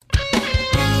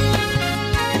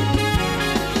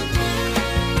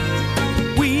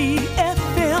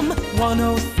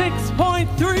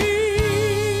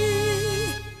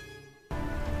106.3.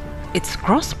 It's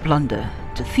gross blunder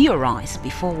to theorize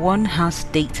before one has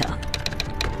data.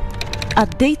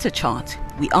 At Data Chart,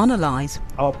 we analyze.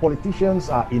 Our politicians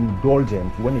are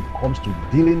indulgent when it comes to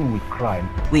dealing with crime.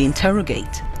 We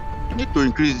interrogate. We need to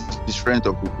increase the strength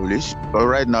of the police. But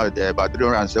right now, they're about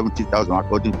 370,000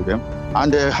 according to them.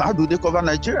 And how do they cover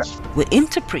Nigeria? We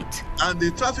interpret. And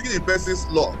the Trafficking in Persons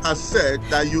Law has said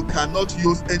that you cannot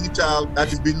use any child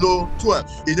that is below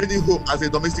 12 in any home as a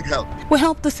domestic help. We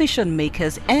help decision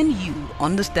makers and you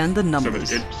understand the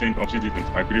numbers. 78% of citizens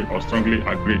agree or strongly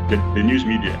agree that the news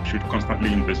media should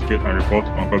constantly investigate and report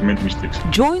on government mistakes.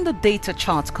 Join the Data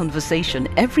Chart conversation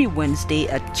every Wednesday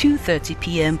at 2:30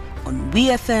 p.m. on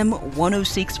WeFM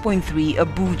 106.3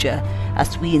 Abuja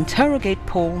as we interrogate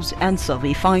polls and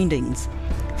survey findings.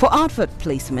 For advert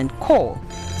placement, call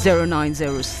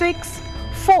 0906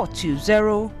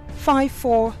 420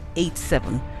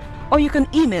 5487 or you can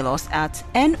email us at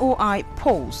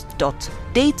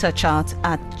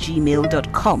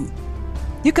noipolls.datachart@gmail.com.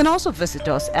 You can also visit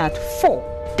us at 4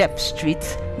 Dep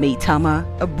Street, Maitama,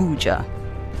 Abuja.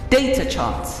 Data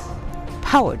Charts,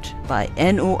 powered by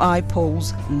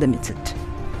NOIPolls Limited.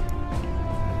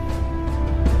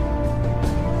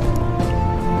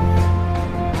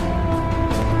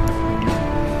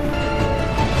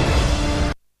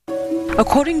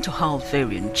 According to Hal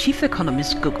Varian, chief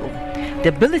economist Google, the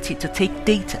ability to take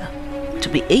data, to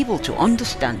be able to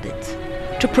understand it,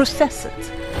 to process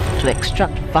it, to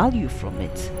extract value from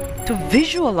it, to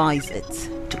visualize it,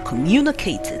 to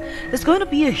communicate it, is going to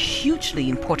be a hugely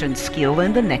important skill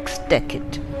in the next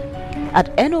decade.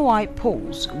 At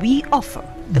NOIPolls, we offer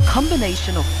the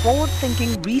combination of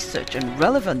forward-thinking research and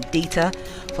relevant data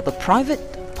for the private,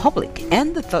 public,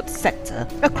 and the third sector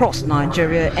across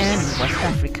Nigeria and West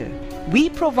Africa. We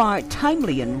provide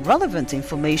timely and relevant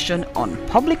information on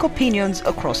public opinions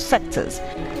across sectors.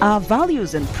 Our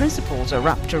values and principles are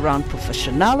wrapped around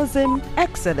professionalism,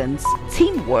 excellence,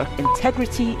 teamwork,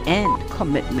 integrity, and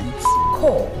commitments.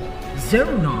 Call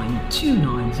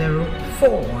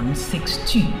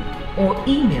 092904162 or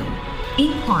email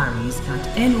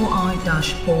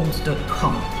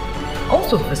inquiries@noi-polls.com.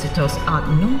 Also visit us at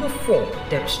number 4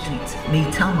 Dep Street,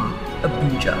 Maitama,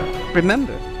 Abuja.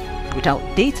 Remember, without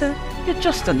data, you're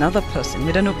just another person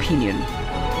with an opinion.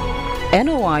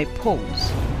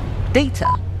 NOIPolls, data,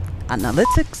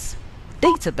 analytics,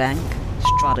 data bank,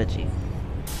 strategy.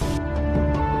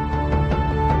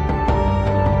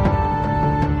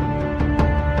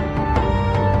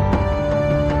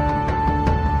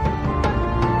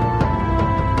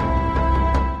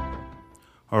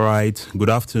 All right,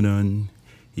 good afternoon.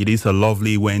 It is a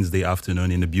lovely Wednesday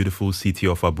afternoon in the beautiful city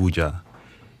of Abuja.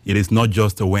 It is not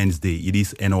just a Wednesday, it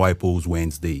is NOIPolls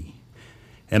Wednesday.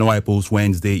 NOIPolls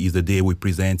Wednesday is the day we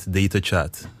present Data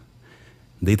Chart.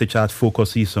 Data Chart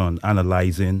focuses on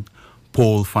analyzing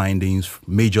poll findings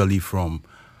majorly from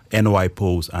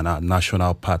NOIPolls and our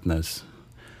national partners.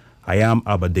 I am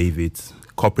Abba David,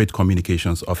 Corporate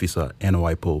Communications Officer,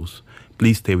 NOIPolls.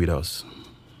 Please stay with us.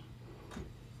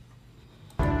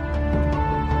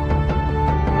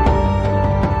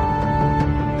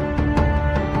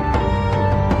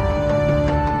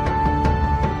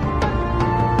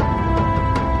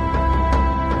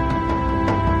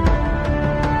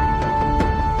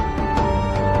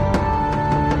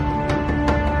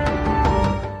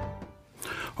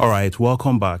 All right,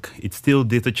 welcome back. It's still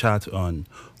Data Chat on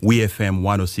WeFM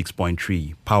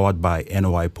 106.3, powered by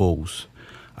NOIPolls.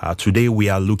 Today we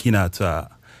are looking at the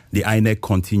INEC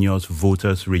continuous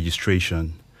voters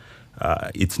registration.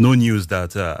 It's no news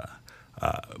that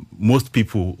most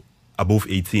people above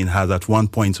 18 has at one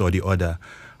point or the other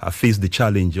faced the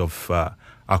challenge of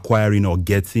acquiring or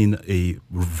getting a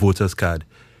voter's card.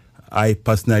 I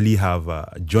personally have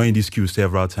joined this queue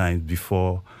several times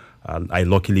before I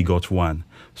luckily got one.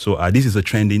 So this is a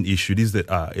trending issue. This is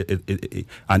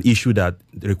an issue that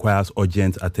requires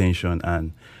urgent attention.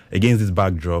 And against this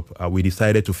backdrop, we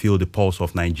decided to feel the pulse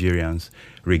of Nigerians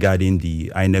regarding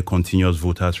the INEC continuous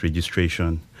voters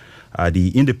registration.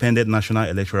 The Independent National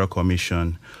Electoral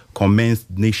Commission commenced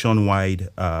nationwide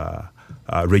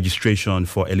registration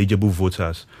for eligible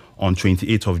voters on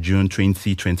 28th of June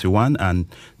 2021, and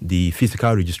the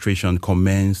physical registration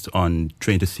commenced on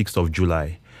 26th of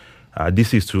July.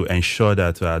 This is to ensure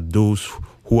that those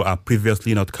who are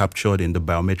previously not captured in the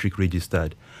biometric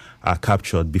register are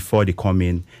captured before the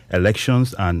coming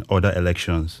elections and other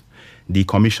elections. The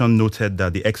Commission noted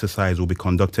that the exercise will be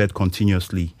conducted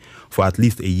continuously for at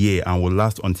least a year and will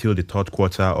last until the third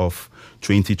quarter of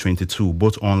 2022,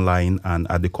 both online and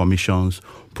at the Commission's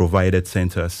provided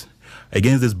centers.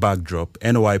 Against this backdrop,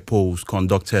 NOIPolls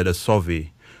conducted a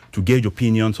survey to gauge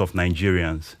opinions of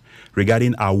Nigerians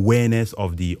regarding awareness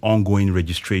of the ongoing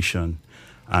registration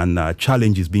and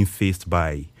challenges being faced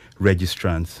by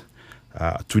registrants.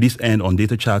 To this end, on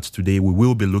Data Charts today, we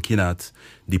will be looking at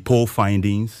the poll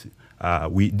findings.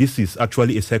 This is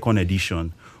actually a second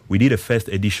edition. We did a first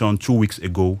edition 2 weeks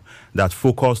ago that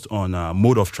focused on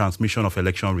mode of transmission of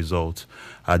election results.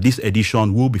 This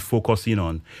edition will be focusing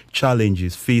on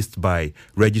challenges faced by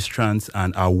registrants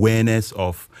and awareness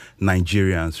of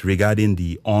Nigerians regarding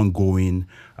the ongoing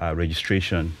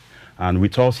registration. And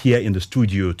with us here in the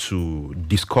studio to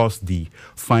discuss the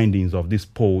findings of this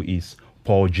poll is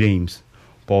Paul James.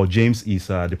 Paul James is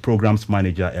the Programs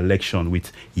Manager Election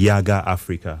with Yiaga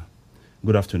Africa.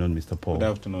 Good afternoon, Mr. Paul.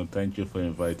 Good afternoon. Thank you for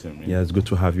inviting me. Yeah, it's good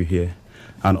to have you here.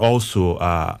 And also,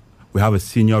 we have a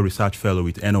Senior Research Fellow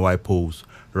with NOIPolls,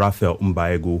 Raphael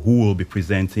Umbaego, who will be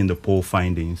presenting the poll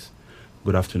findings.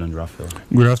 Good afternoon, Raphael.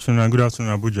 Good afternoon. Good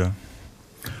afternoon, Abuja.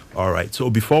 All right. So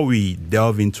before we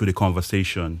delve into the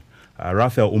conversation,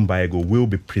 Raphael Umbaego will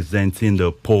be presenting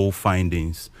the poll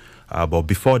findings. But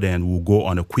before then, we'll go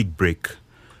on a quick break.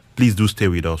 Please do stay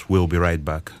with us. We'll be right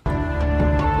back.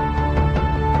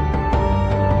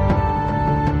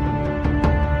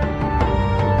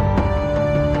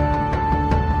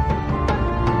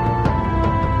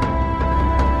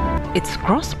 It's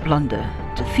gross blunder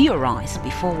to theorize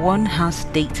before one has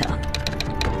data.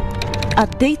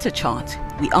 At Data Chart,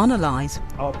 we analyze.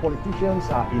 Our politicians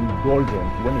are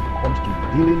indulgent when it comes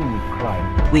to dealing with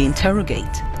crime. We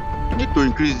interrogate. We need to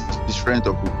increase the strength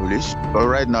of the police. But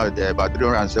right now, there are about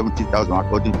 370,000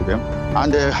 according to them.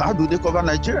 And how do they cover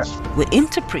Nigeria? We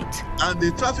interpret. And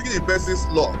the trafficking in persons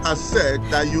law has said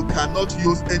that you cannot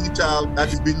use any child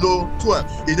that is below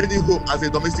 12 in any home as a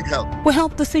domestic help. We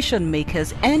help decision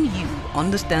makers and you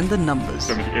understand the numbers.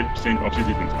 78% of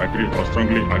citizens agree or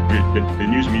strongly agree that the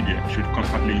news media should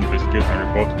constantly investigate and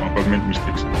report on government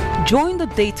mistakes. Join the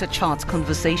Data Charts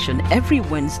conversation every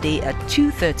Wednesday at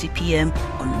 2:30 p.m.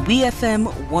 on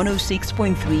WeFM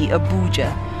 106.3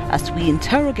 Abuja as we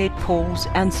interrogate polls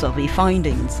and survey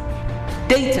findings.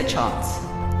 Data Charts,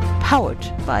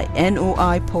 powered by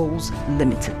NOIPolls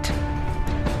Limited.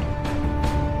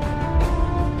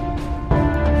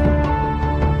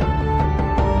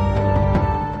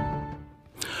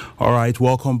 All right,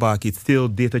 welcome back. It's still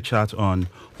Data Chat on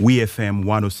WeFM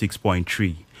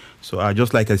 106.3. So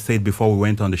just like I said before we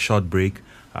went on the short break,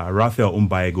 Raphael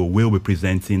Umbaego will be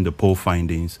presenting the poll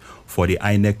findings for the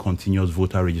INEC Continuous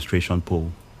Voter Registration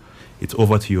Poll. It's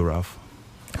over to you, Raf.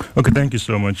 Okay, thank you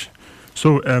so much.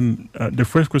 So the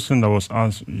first question that was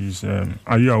asked is,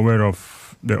 are you aware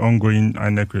of the ongoing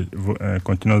INEC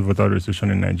Continuous Voter Registration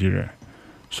in Nigeria?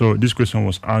 So this question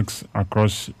was asked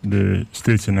across the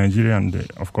states in Nigeria and,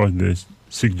 of course, the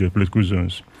 6 geopolitical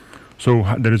zones. So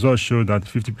the results show that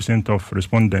 50% of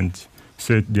respondents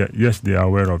said yes, they are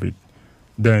aware of it.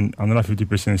 Then another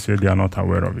 50% said they are not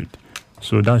aware of it.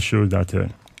 So that shows that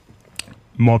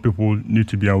more people need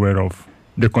to be aware of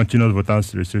the continuous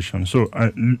voters registration. So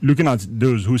looking at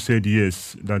those who said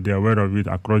yes, that they are aware of it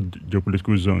across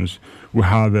geopolitical zones, we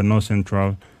have a North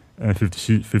Central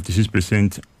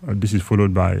 56%. This is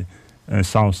followed by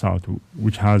South-South,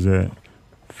 which has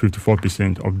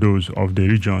 54% of those of the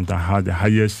region that had the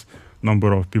highest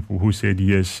number of people who said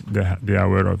yes, they are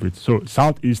aware of it. So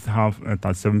Southeast have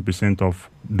 37% of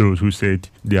those who said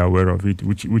they are aware of it,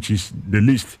 which is the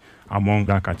least among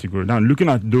that category. Now, looking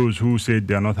at those who said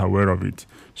they are not aware of it,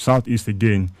 Southeast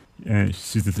again,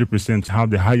 63% have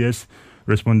the highest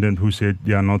respondent who said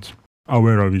they are not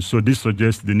aware of it. So this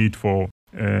suggests the need for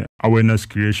awareness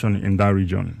creation in that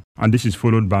region. And this is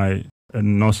followed by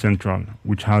North Central,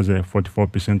 which has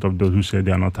 44% of those who say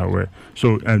they are not aware.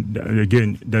 So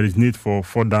again, there is need for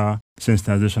further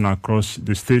sensitization across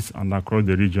the states and across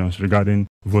the regions regarding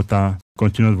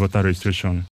continuous voter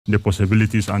registration, the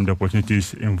possibilities and the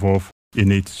opportunities involved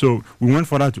in it. So we went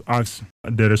further to ask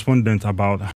the respondents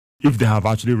about if they have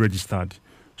actually registered.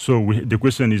 So the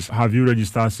question is, have you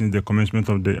registered since the commencement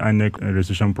of the INEC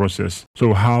registration process? So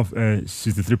we have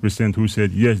 63% who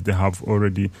said yes, they have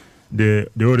already. They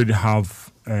already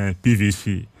have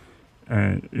PVC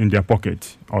in their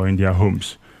pocket or in their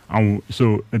homes, and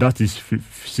so that is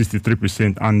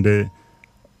 63%, and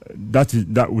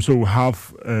So we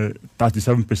have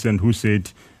 37% who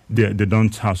said they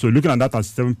don't have. So looking at that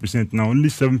as 7%, now only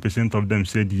 7% of them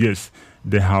said yes,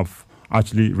 they have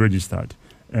actually registered.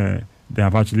 They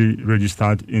have actually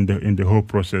registered in the whole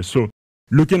process. So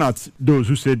looking at those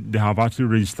who said they have actually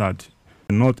registered,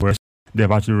 Northwest, they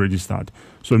have actually registered.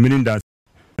 So meaning that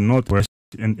Northwest,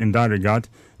 in that regard,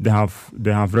 they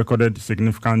have recorded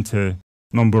significant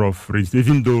number of registrations,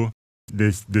 even though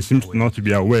they seem not to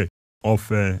be aware of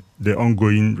the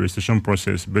ongoing registration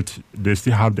process, but they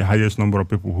still have the highest number of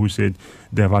people who said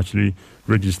they have actually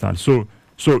registered. So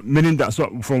meaning that,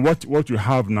 so from what you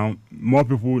have now, more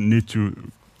people need to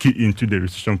key into the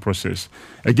registration process.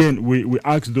 Again, we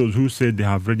asked those who said they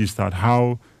have registered,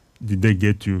 how did they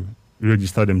get to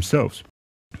register themselves?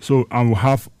 So I will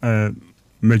have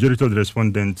majority of the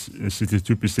respondents,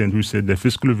 62%, who said they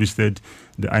physically visited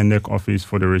the INEC office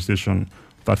for the registration.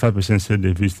 35% said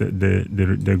they visited,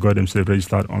 they got themselves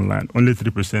registered online. Only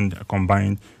 3%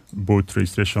 combined both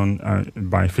registration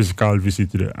by physical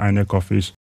visit to the INEC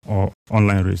office or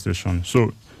online registration.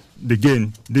 So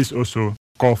again, this also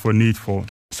call for need for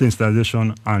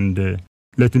sensitization and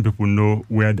letting people know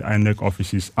where the INEC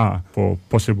offices are for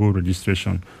possible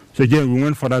registration. So again, we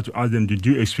went further to ask them, did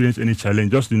you experience any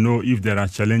challenge? Just to know if there are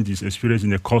challenges experienced in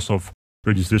the course of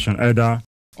registration, either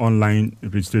online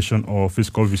registration or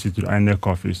physical visit to the INEC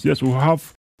office. Yes, we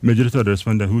have majority of the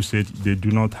respondents who said they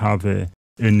do not have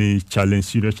any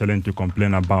serious challenge to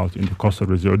complain about in the course of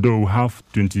registration, although we have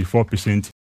 24%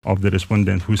 of the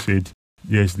respondents who said,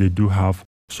 yes, they do have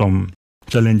some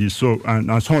challenges. So,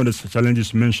 and some of the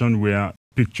challenges mentioned were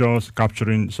pictures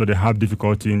capturing, so they have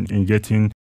difficulty in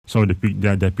getting some of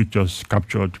their pictures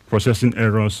captured. Processing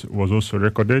errors was also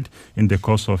recorded in the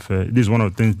course of, this is one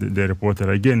of the things that they reported.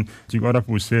 Again, other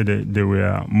people said that there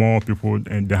were more people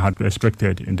than they had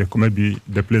expected. Maybe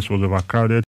the place was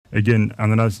overcrowded. Again,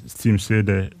 another team said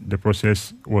that the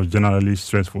process was generally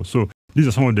stressful. So these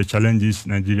are some of the challenges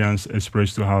Nigerians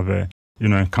expressed to have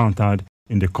encountered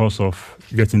in the course of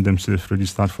getting themselves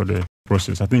registered for the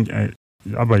process. I think,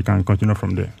 Abba, you can continue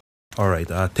from there. All right.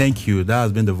 Thank you. That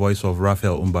has been the voice of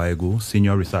Raphael Umbaegu,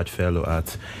 Senior Research Fellow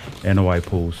at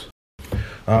NOIPolls.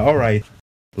 All right.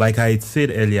 Like I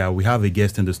said earlier, we have a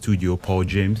guest in the studio, Paul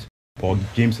James. Paul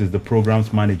James is the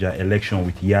Programs Manager Election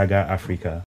with Yiaga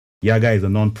Africa. Yiaga is a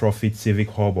non-profit civic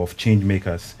hub of change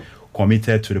makers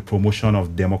committed to the promotion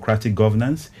of democratic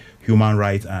governance, human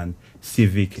rights, and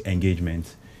civic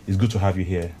engagement. It's good to have you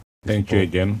here. Thank you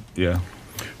again. Yeah.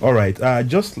 All right.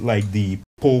 Just like the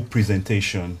poll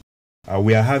presentation,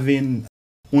 we are having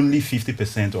only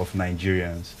 50% of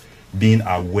Nigerians being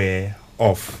aware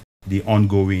of the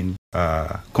ongoing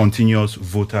continuous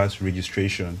voters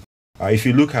registration. If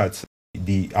you look at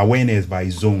the awareness by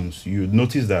zones, you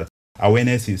notice that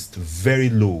awareness is very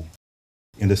low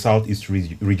in the Southeast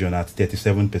region at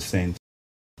 37%.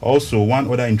 Also,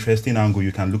 one other interesting angle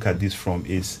you can look at this from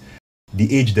is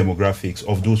the age demographics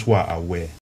of those who are aware.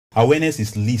 Awareness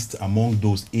is least among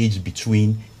those aged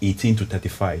between 18 to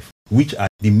 35, which are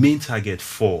the main target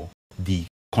for the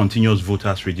continuous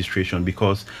voters registration,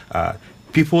 because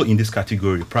people in this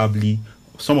category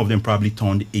some of them probably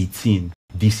turned 18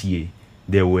 this year.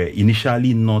 They were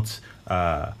initially not,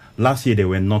 last year they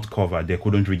were not covered. They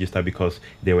couldn't register because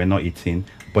they were not 18.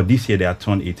 But this year they are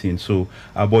turned 18. So,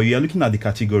 but you are looking at the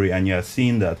category and you are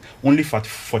seeing that only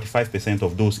 45%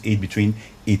 of those aged between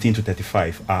 18 to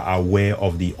 35 are aware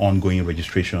of the ongoing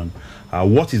registration.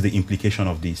 What is the implication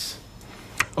of this?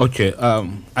 Okay,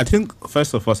 I think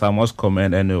first of all, I must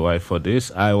commend NOI for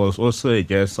this. I was also a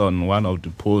guest on one of the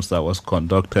polls that was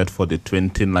conducted for the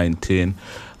 2019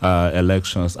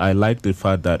 elections. I like the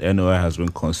fact that NOI has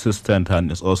been consistent and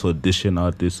is also dishing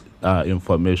out this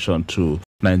information to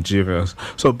Nigerians.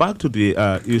 So back to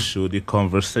the issue, the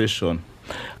conversation.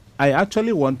 I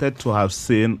actually wanted to have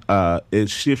seen a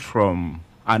shift from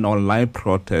an online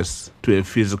protest to a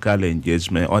physical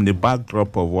engagement on the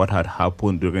backdrop of what had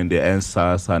happened during the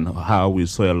NSAS and how we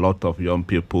saw a lot of young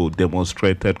people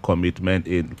demonstrated commitment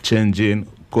in changing,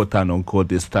 quote unquote,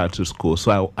 the status quo.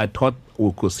 So I thought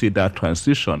we could see that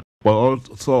transition. But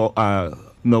also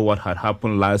know what had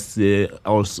happened last year,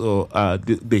 also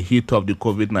the heat of the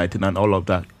COVID-19 and all of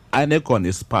that. INEC on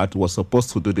its part was supposed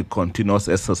to do the continuous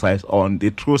exercise on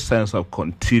the true sense of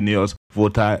continuous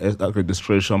voter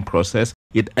registration process.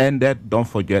 It ended, don't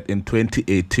forget, in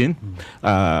 2018,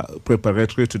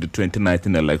 preparatory to the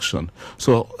 2019 election.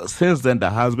 So since then, there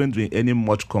hasn't been any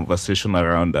much conversation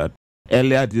around that.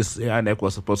 Earlier this year, INEC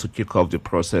was supposed to kick off the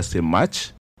process in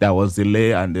March. There was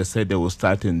delay and they said they will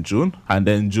start in June, and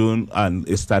then June, and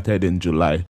it started in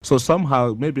July. So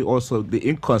somehow, maybe also the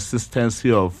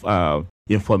inconsistency of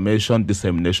information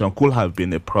dissemination could have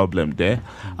been a problem there.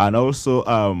 And also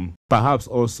perhaps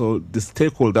also the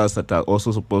stakeholders that are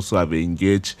also supposed to have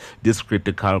engaged this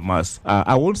critical mass,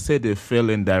 I won't say they fail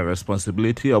in their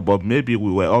responsibility, but maybe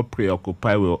we were all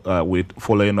preoccupied with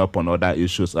following up on other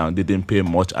issues and didn't pay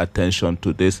much attention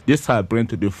to this. This has bring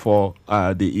to the fore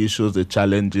the issues, the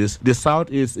challenges. The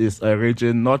Southeast is a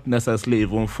region not necessarily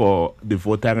even for the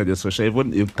voter registration,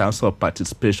 even in terms of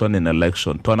participation in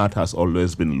election. Turnout has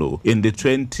always been low. In the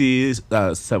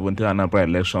 2017 Anambra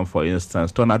election, for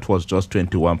instance, turnout was just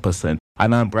 21%.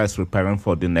 Anambra is preparing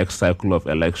for the next cycle of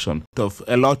election. So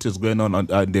a lot is going on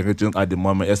in the region at the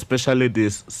moment, especially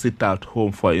this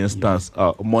sit-at-home, for instance,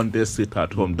 Monday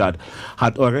sit-at-home that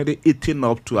had already eaten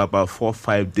up to about 4 or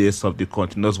 5 days of the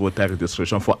continuous voter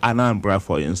registration for Anambra,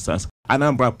 for instance.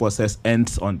 Anambra process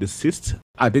ends on the 6th.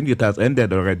 I think it has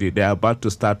ended already. They are about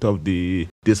to start off the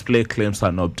display claims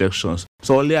and objections.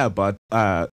 So only about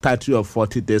 30 or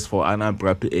 40 days for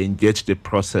Anambra to engage the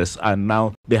process. And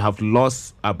now they have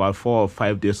lost about 4 or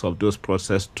 5 days of those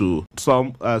process to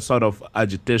some sort of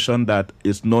agitation that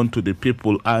is known to the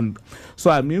people. And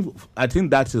so, I think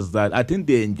that is that. I think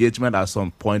the engagement at some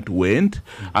point waned.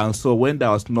 And so when there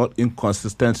was not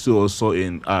inconsistency also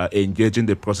in engaging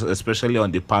the process, especially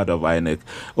on the part of INEC,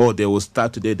 they will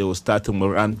start today, they will start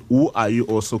tomorrow. And who are you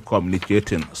also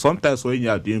communicating? Sometimes when you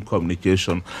are doing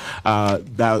communication,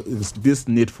 there is this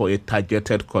need for a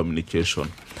targeted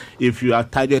communication. If you are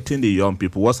targeting the young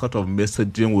people, what sort of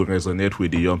messaging will resonate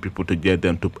with the young people to get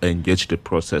them to engage the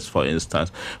process, for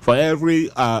instance? For every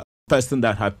person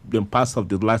that had been part of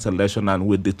the last election and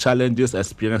with the challenges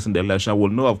experienced in the election will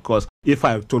know, of course, if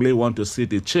I truly want to see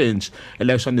the change,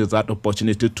 election is that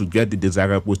opportunity to get the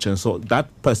desirable change. So that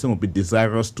person will be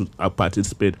desirous to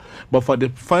participate. But for the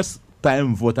first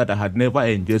time voter that had never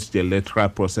engaged the electoral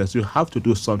process, you have to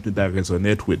do something that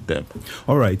resonates with them.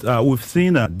 All right. We've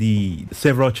seen the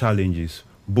several challenges,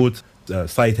 both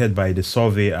cited by the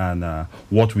survey and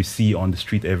what we see on the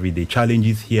street every day,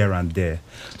 challenges here and there.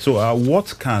 So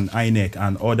what can INEC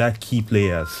and other key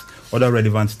players, other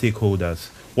relevant stakeholders,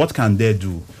 what can they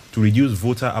do to reduce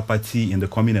voter apathy in the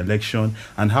coming election,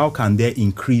 and how can they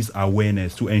increase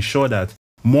awareness to ensure that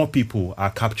more people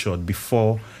are captured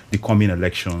before the coming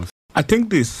elections? I think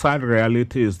the sad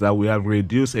reality is that we have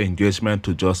reduced engagement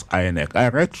to just INEC. I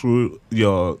read through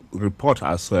your report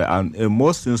as well, and in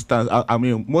most instances,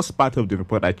 most part of the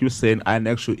report, I keep saying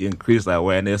INEC should increase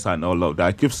awareness and all of that.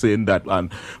 I keep saying that,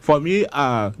 and for me,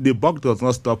 the buck does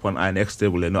not stop on INEC's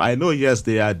table. I know, yes,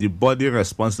 they are the body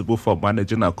responsible for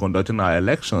managing and conducting our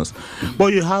elections,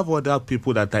 but you have other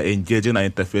people that are engaging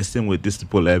and interfacing with these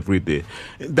people every day.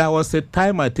 There was a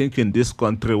time, I think, in this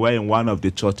country where in one of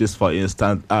the churches, for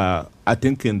instance, I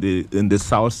think in the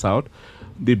south,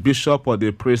 the bishop or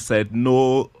the priest said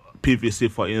no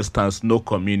PVC, for instance, no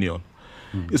communion.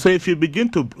 So if you begin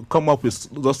to come up with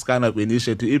those kind of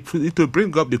initiatives, it will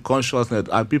bring up the consciousness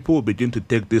and people will begin to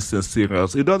take this in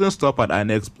serious. It doesn't stop at our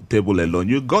next table alone.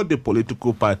 You got the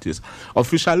political parties.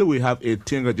 Officially, we have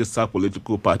 18 registered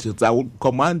political parties that will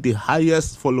command the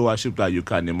highest followership that you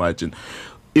can imagine.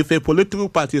 If a political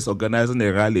party is organizing a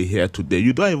rally here today,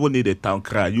 you don't even need a town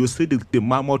crowd. You see the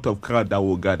mammoth of crowd that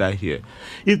will gather here.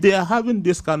 If they are having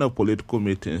this kind of political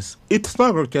meetings, it's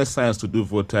not rocket science to do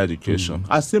voter education.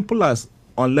 As simple as,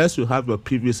 unless you have your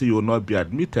PVC, you will not be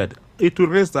admitted. It will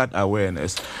raise that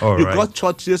awareness. You got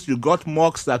churches, you got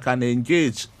mosques that can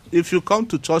engage. If you come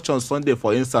to church on Sunday,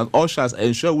 for instance, ushers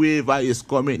ensure whoever is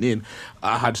coming in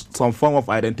had some form of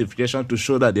identification to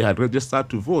show that they had registered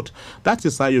to vote. That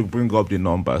is how you bring up the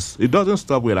numbers. It doesn't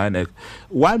stop with INEC.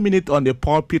 1 minute on the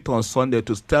pulpit on Sunday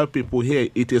to tell people, hey,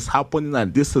 it is happening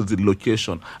and this is the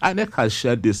location. INEC has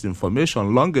shared this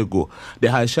information long ago. They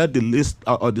have shared the list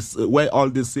where all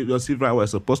these civil were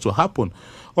supposed to happen.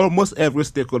 Almost every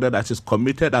stakeholder that is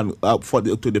committed and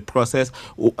to the process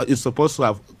is supposed to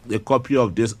have a copy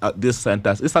of this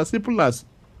sentence. It's as simple as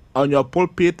on your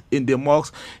pulpit in the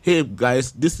mosque, hey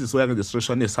guys, this is where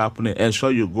registration is happening.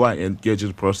 Ensure you go and engage in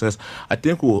the process. I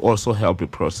think will also help the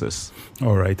process.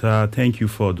 All right. Thank you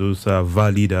for those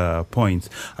valid points.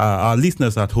 Our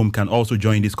listeners at home can also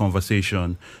join this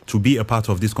conversation. To be a part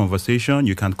of this conversation,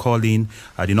 you can call in.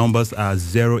 The numbers are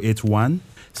 081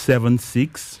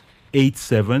 76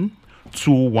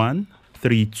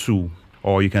 872132,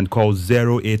 or you can call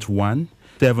 081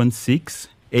 76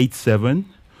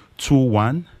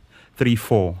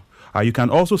 872134. You can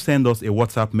also send us a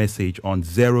WhatsApp message on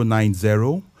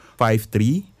 090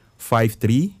 53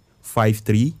 53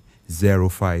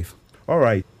 5305. All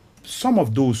right. Some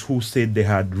of those who said they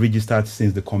had registered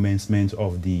since the commencement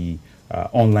of the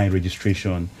online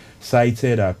registration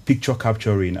cited picture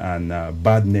capturing and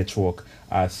bad network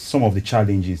as some of the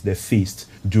challenges they faced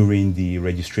during the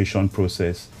registration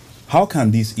process. How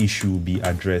can this issue be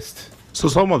addressed? So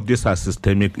some of these are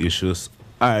systemic issues.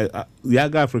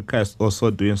 Yiaga Africa is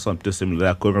also doing something similar.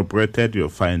 I corroborated your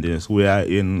findings. We are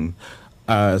in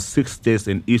 6 states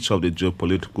in each of the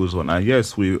geopolitical zone. And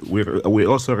yes, we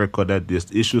also recorded these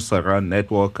issues around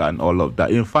network and all of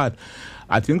that. In fact,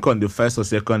 I think on the first or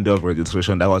second day of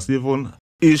registration, there was even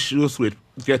issues with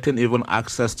getting even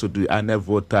access to the INEC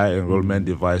voter enrollment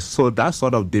device. So that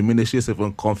sort of diminishes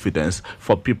even confidence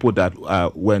for people that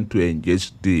went to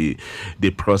engage the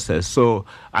process. So,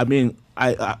 I mean,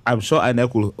 I'm sure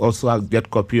INEC will also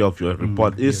get copy of your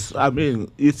report. Yes. I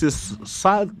mean, it is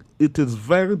sad. It is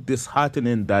very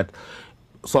disheartening that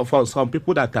so for some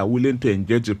people that are willing to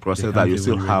engage the process, that you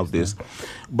still have this.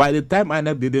 By the time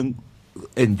INEC didn't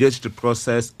engage the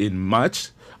process in March,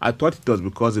 I thought it was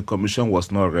because the commission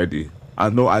was not ready.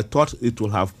 I thought it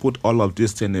would have put all of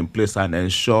these things in place and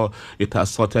ensure it has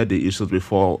sorted the issues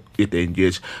before it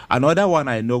engaged. Another one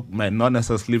I know might not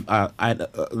necessarily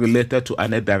related to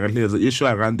INEC directly is the issue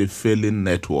around the failing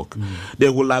network. They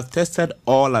will have tested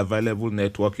all available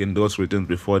network in those regions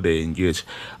before they engage.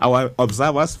 Our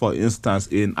observers, for instance,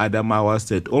 in Adamawa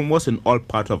State, almost in all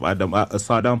part of Adamawa,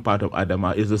 southern part of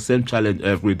Adamawa, is the same challenge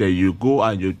every day. You go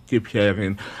and you keep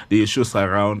hearing the issues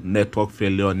around network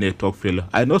failure.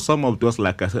 I know some of those,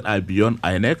 like I said, are beyond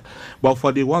INEC, but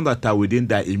for the ones that are within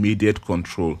their immediate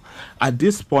control, at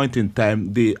this point in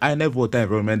time, the INEC voter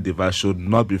enrollment device should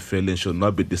not be failing, should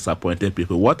not be disappointing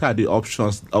people. What are the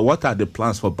options, or what are the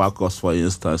plans for backups, for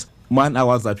instance? Man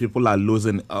hours that people are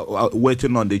losing,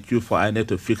 waiting on the queue for INEC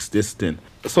to fix this thing.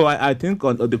 So I think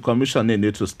the commission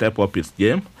needs to step up its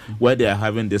game where they are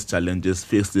having these challenges,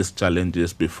 fix these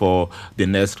challenges before the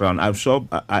next round. I'm sure,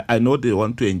 I know they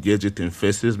want to engage it in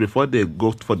phases. Before they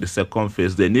go for the second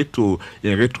phase, they need to,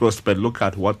 in retrospect, look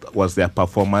at what was their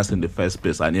performance in the first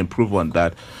phase and improve on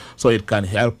that, so it can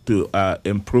help to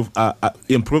improve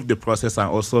the process and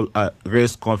also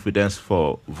raise confidence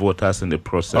for voters in the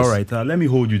process. All right, let me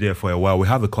hold you there for a while. We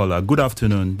have a caller. Good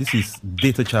afternoon. This is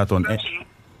Data Chat on... Good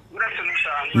afternoon, sir.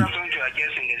 Good afternoon to our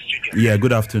guests in the studio. Yeah,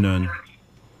 good afternoon.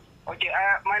 Okay,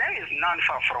 my name is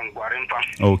Nanfa from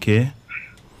Guarimpa. Okay.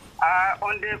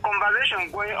 On the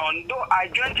conversation going on, though I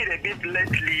joined it a bit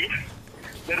lately,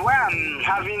 but where I'm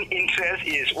having interest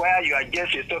is where your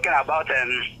guest is talking about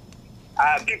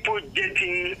people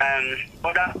getting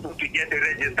other people to get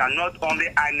registered, not only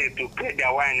INEC to create their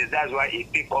awareness. That's why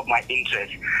it picked up my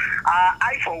interest.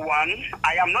 I, for one,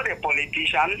 I am not a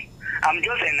politician. I'm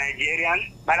just a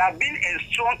Nigerian, but I've been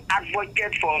a strong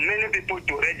advocate for many people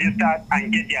to register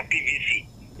and get their PVC.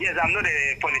 Yes, I'm not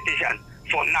a politician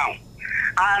for now.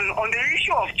 And on the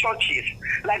issue of churches,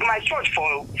 like my church,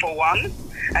 for one,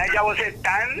 there was a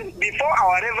time before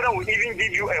our reverend would even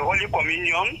give you a Holy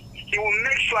Communion, he will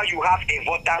make sure you have a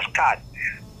voter's card.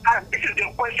 And this is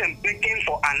the question begging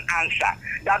for an answer.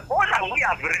 That all that we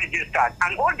have registered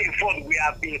and all the vote we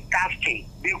have been casting,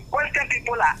 the question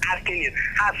people are asking is,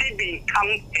 has it been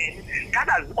counted? That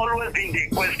has always been the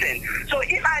question. So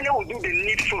if I know we do the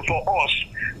needful for us,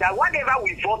 that whatever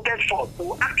we voted for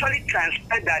will actually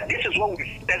transfer that this is what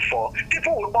we voted for,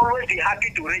 people will always be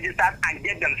happy to register and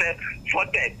get themselves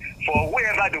voted for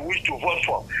whoever they wish to vote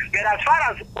for. But as far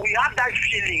as we have that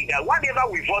feeling that whatever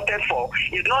we voted for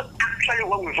is not actually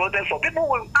what we voted for, people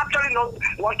will actually not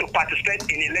want to participate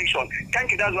in election.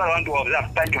 Thank you. That's what I want to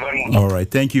observe. Thank you very much. All right.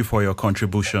 Thank you for your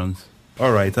contributions.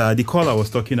 All right. The caller was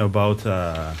talking about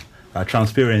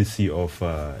transparency of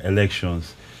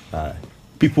elections.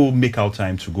 People make out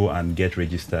time to go and get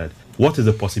registered. What is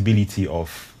the possibility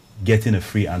of getting a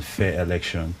free and fair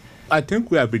election? I think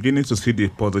we are beginning to see the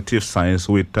positive signs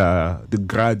with the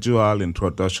gradual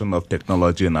introduction of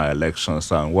technology in our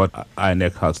elections and what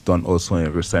INEC has done also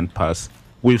in recent past.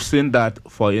 We've seen that,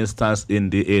 for instance,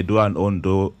 in the Edo and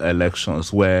Ondo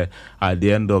elections, where at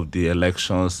the end of the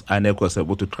elections, INEC was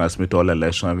able to transmit all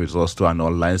election results to an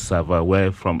online server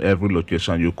where from every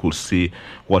location you could see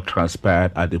what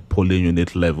transpired at the polling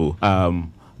unit level.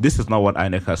 This is not what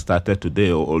INEC has started today,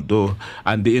 although,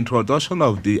 and the introduction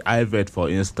of the IVET, for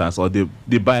instance, or the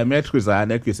biometrics that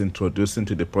INEC is introducing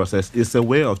to the process is a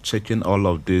way of checking all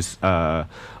of these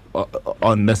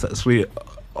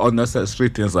unnecessary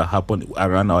things that happen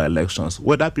around our elections.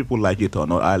 Whether people like it or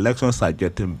not, our elections are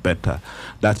getting better.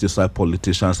 That is why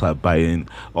politicians are buying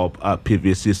up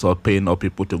PVCs or paying up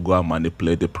people to go and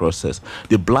manipulate the process.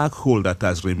 The black hole that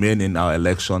has remained in our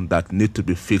election that need to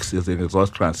be fixed is the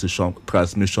result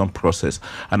transmission process.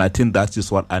 And I think that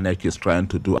is what INEC is trying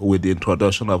to do with the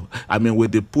introduction of,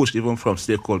 with the push even from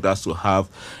stakeholders to have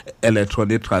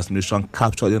electronic transmission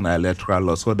captured in our electoral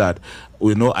law, so that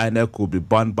we know INEC will be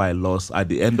bound by laws at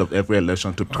the end of every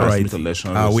election to transmit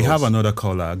election results. We have another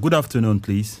caller. Good afternoon,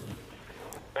 please.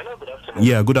 Hello, good afternoon.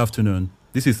 Yeah, good afternoon.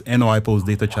 This is NOIPolls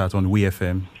Data Chat on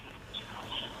WeFM.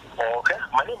 Okay,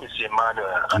 my name is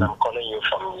Emmanuel, and I'm calling you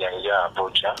from Yiaga,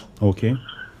 Abuja. Okay.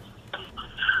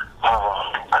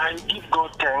 I give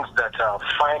God thanks that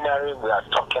finally we are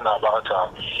talking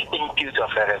about input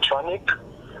of electronic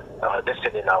this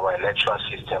in our electoral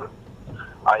system.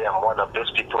 I am one of those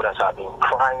people that have been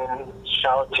crying,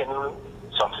 shouting,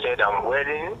 some said I'm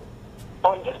wailing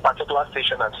on this particular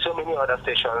station and so many other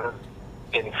stations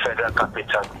in Federal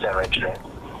Capital Territory.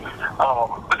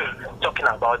 Talking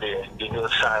about the new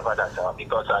cyber data,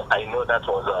 because I know that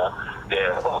was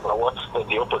what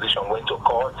the opposition went to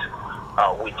court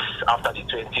with after the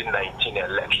 2019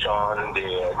 election,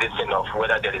 this thing of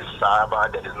whether there is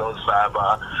cyber, there is no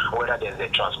cyber, whether there is a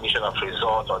transmission of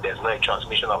results or there's no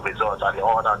transmission of results and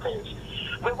all other things.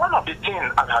 But one of the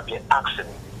things I have been asking,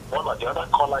 one of the other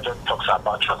callers just talks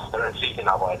about transparency in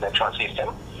our election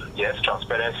system. Yes,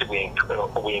 transparency, we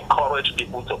encourage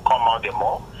people to come out the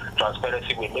more.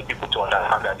 Transparency, we make people to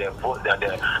understand that their vote, that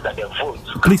their votes.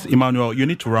 Please, Emmanuel, you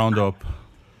need to round up.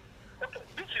 Okay,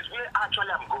 this is where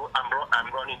actually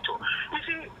I'm running to. You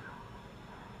see,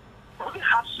 we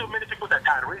have so many people that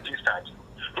are registered,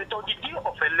 but on the day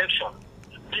of election,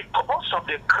 because of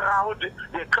the crowd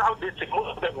they say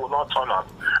most of them will not turn up.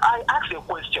 I asked a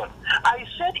question. I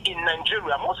said in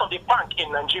Nigeria, most of the bank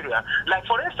in Nigeria, like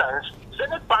for instance,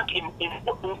 Zenith Bank in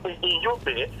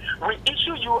Yobe, will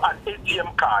issue you an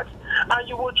ATM card, and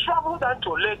you will travel down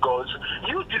to Lagos,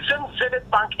 use the same Zenith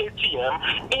Bank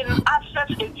ATM, in Access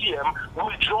ATM,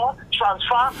 withdraw,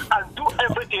 transfer, and do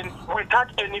everything without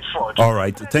any fraud. All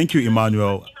right. Thank you,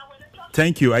 Emmanuel.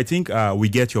 Thank you. I think we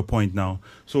get your point now.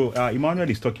 So Emmanuel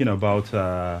is talking about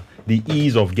the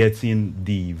ease of getting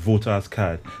the voter's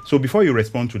card. So before you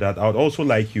respond to that, I would also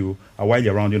like you, while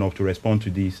you're rounding up, to respond to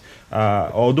this.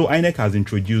 Although INEC has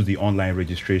introduced the online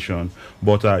registration,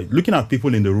 but looking at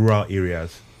people in the rural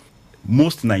areas,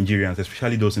 most Nigerians,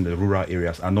 especially those in the rural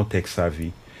areas, are not tech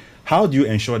savvy. How do you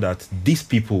ensure that these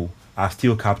people are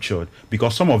still captured?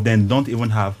 Because some of them don't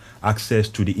even have access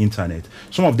to the internet.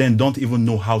 Some of them don't even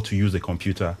know how to use a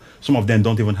computer. Some of them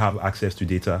don't even have access to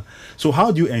data. So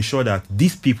how do you ensure that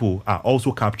these people are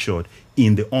also captured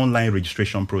in the online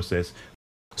registration process?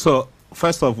 So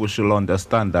first off, we should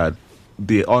understand that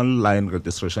the online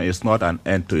registration is not an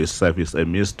end to itself, it's a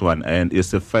means to an end. It's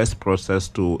the first process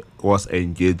towards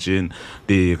engaging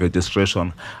the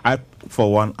registration.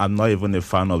 For one, I'm not even a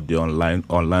fan of the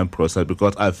online process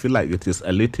because I feel like it is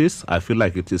elitist. I feel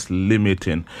like it is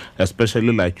limiting,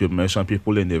 especially like you mentioned,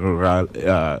 people in the rural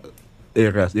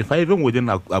areas. In fact, even within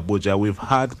Abuja, we've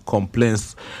had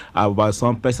complaints about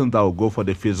some persons that will go for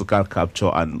the physical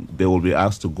capture and they will be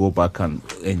asked to go back and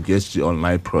engage the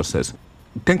online process.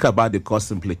 Think about the cost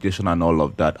implication and all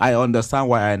of that. I understand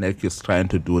why INEC is trying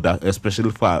to do that,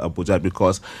 especially for Abuja,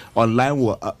 because online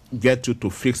will get you to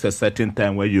fix a certain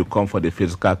time where you come for the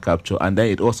physical capture, and then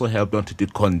it also helps them to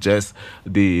decongest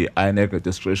the INEC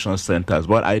registration centers.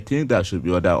 But I think there should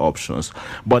be other options.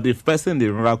 But the person in the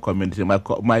rural community,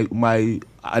 my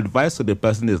advice to the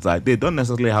person is that they don't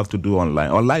necessarily have to do online.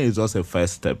 Online is just a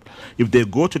first step. If they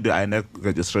go to the INEC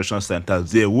registration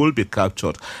centers, they will be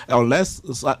captured.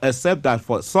 Except that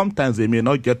for sometimes they may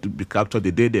not get to be captured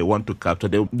the day they want to capture.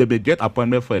 They may get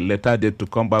appointment for a later date to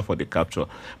come back for the capture,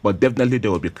 but definitely they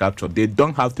will be captured. They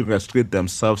don't have to restrict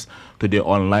themselves to the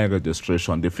online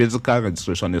registration. The physical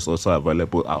registration is also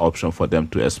available, an option for them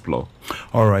to explore.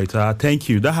 All right. Thank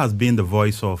you. That has been the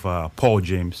voice of Paul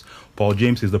James. Paul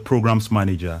James is the programs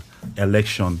manager,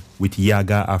 election with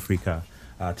Yiaga Africa.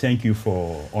 Thank you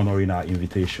for honoring our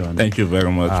invitation. Thank you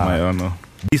very much, my honor.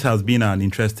 This has been an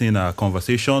interesting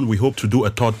conversation. We hope to do a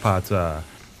third part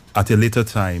at a later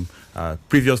time.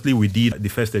 Previously, we did the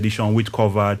first edition, which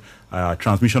covered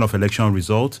transmission of election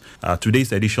results.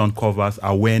 Today's edition covers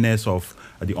awareness of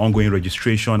the ongoing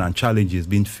registration and challenges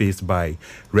being faced by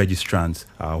registrants.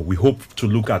 We hope to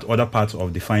look at other parts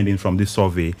of the findings from this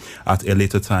survey at a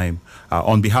later time.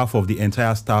 On behalf of the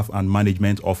entire staff and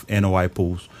management of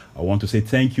NOIPolls, I want to say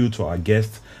thank you to our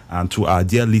guests and to our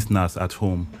dear listeners at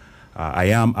home. I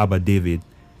am Abba David,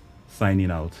 signing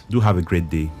out. Do have a great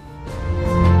day.